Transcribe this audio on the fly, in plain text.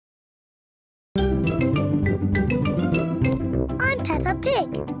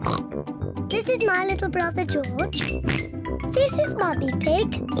Pig. This is my little brother George. This is Mummy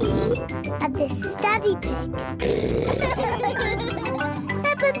Pig. And this is Daddy Pig.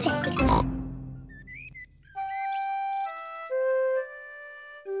 Peppa Pig.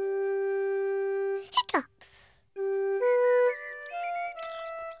 Hiccups.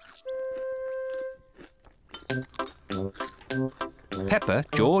 Peppa,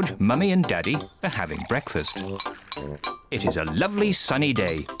 George, Mummy and Daddy are having breakfast. It is a lovely sunny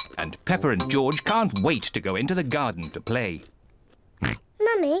day and Peppa and George can't wait to go into the garden to play.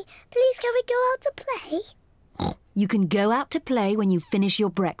 Mummy, please can we go out to play? You can go out to play when you finish your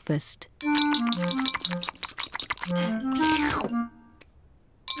breakfast.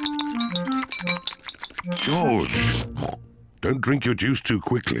 George, don't drink your juice too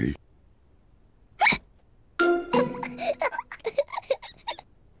quickly.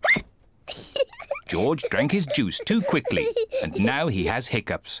 George drank his juice too quickly and now he has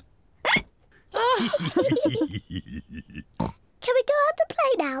hiccups. Can we go out to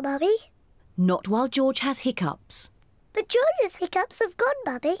play now, Mummy? Not while George has hiccups. But George's hiccups have gone,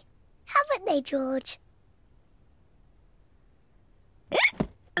 Mummy. Haven't they, George?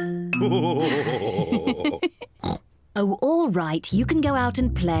 Oh, all right, you can go out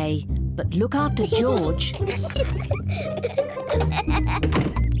and play. But look after George.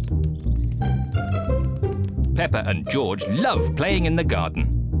 Peppa and George love playing in the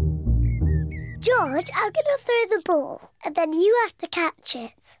garden. George, I'm going to throw the ball and then you have to catch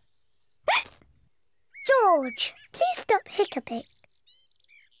it. George, please stop hiccuping.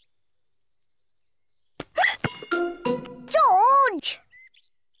 George!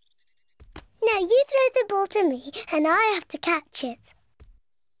 Now you throw the ball to me and I have to catch it.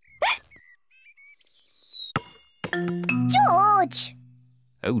 George!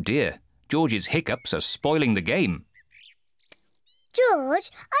 Oh dear, George's hiccups are spoiling the game.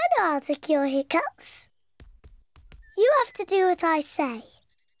 George, I know how to cure hiccups. You have to do what I say.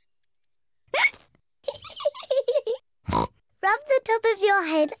 Rub the top of your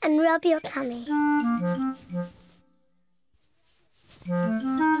head and rub your tummy.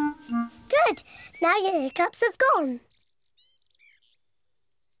 Good. Now your hiccups have gone.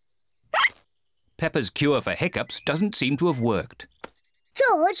 Peppa's cure for hiccups doesn't seem to have worked.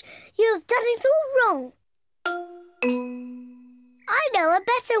 George, you have done it all wrong. I know a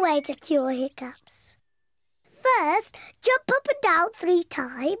better way to cure hiccups. First, jump up and down 3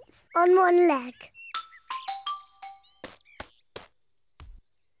 times on one leg.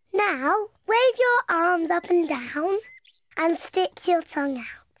 Now, wave your arms up and down and stick your tongue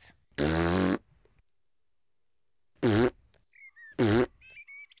out.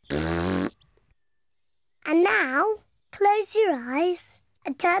 And now, close your eyes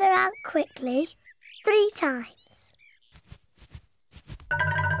and turn around quickly 3 times.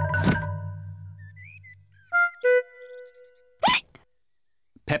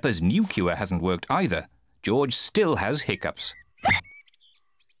 Peppa's new cure hasn't worked either. George still has hiccups.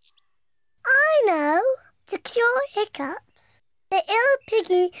 I know. To cure hiccups, the ill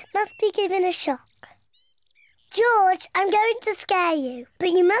piggy must be given a shock. George, I'm going to scare you, but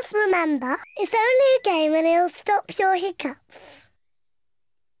you must remember, it's only a game and it'll stop your hiccups.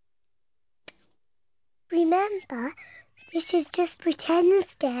 Remember, this is just pretend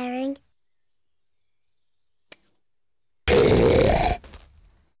scaring.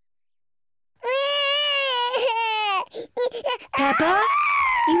 Peppa,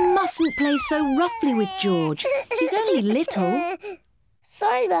 you mustn't play so roughly with George. He's only little.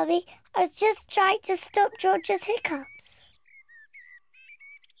 Sorry, Mummy. I was just trying to stop George's hiccups.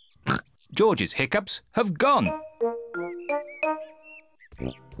 George's hiccups have gone.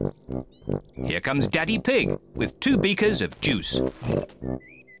 Here comes Daddy Pig with 2 beakers of juice.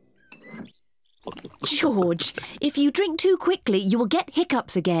 George, if you drink too quickly, you will get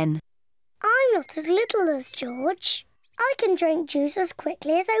hiccups again. I'm not as little as George. I can drink juice as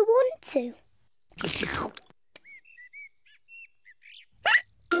quickly as I want to.